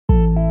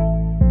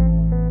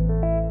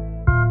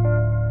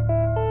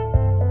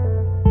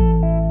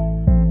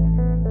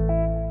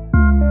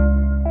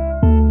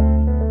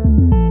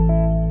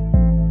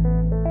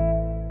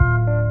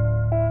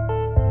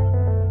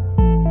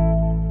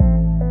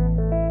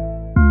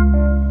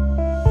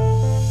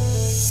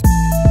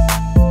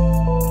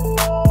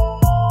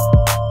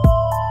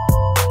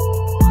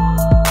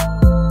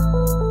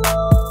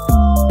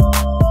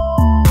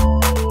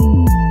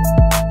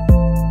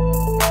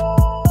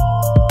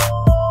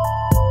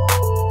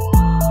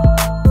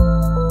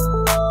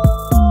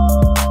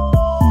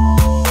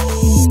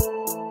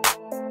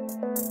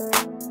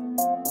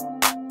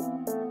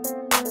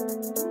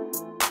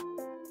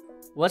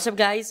What's up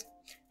guys?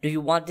 Do you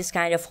want this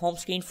kind of home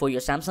screen for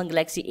your Samsung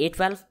Galaxy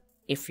A12?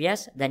 If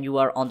yes, then you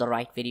are on the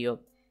right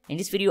video. In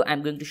this video,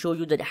 I'm going to show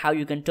you that how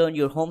you can turn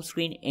your home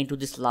screen into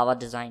this lava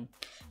design.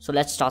 So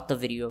let's start the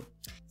video.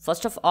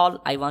 First of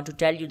all, I want to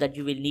tell you that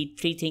you will need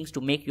 3 things to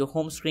make your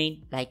home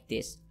screen like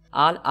this.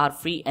 All are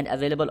free and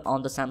available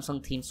on the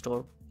Samsung theme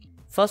store.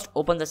 First,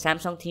 open the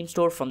Samsung theme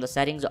store from the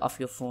settings of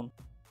your phone.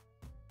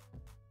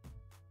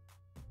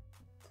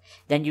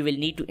 Then you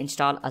will need to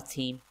install a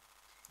theme.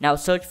 Now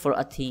search for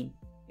a theme.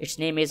 Its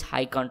name is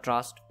High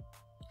Contrast.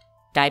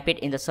 Type it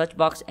in the search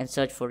box and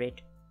search for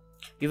it.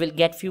 You will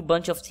get few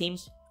bunch of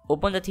themes.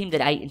 Open the theme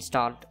that I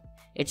installed.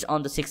 It's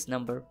on the 6th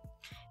number.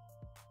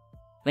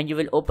 When you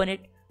will open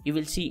it, you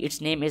will see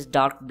its name is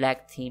Dark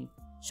Black Theme.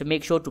 So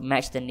make sure to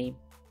match the name.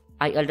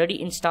 I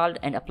already installed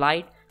and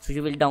applied, so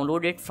you will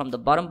download it from the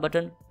bottom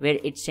button where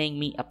it's saying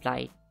me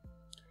applied.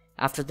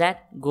 After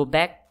that, go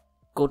back,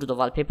 go to the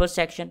wallpaper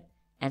section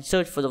and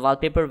search for the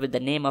wallpaper with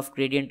the name of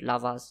Gradient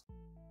Lavas.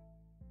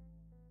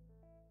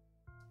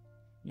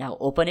 Now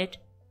open it,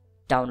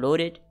 download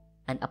it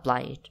and apply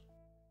it.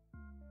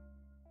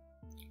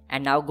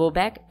 And now go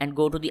back and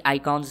go to the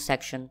icons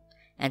section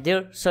and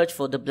there search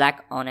for the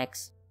black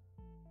onyx.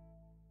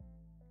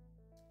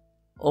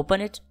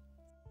 Open it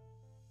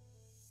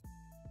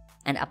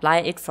and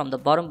apply it from the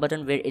bottom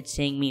button where it's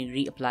saying me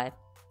reapply.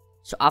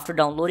 So after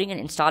downloading and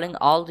installing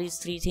all these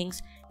 3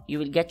 things, you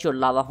will get your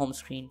lava home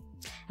screen.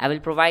 I will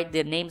provide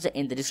their names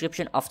in the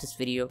description of this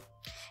video.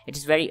 It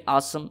is very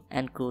awesome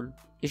and cool.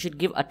 You should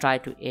give a try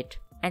to it.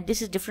 And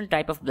this is different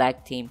type of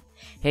black theme.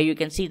 Here you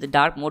can see the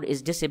dark mode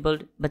is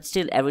disabled, but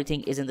still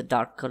everything is in the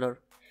dark color.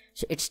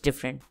 So it's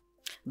different.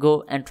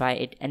 Go and try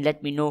it and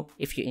let me know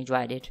if you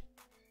enjoyed it.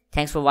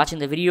 Thanks for watching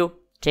the video.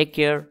 Take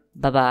care.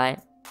 Bye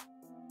bye.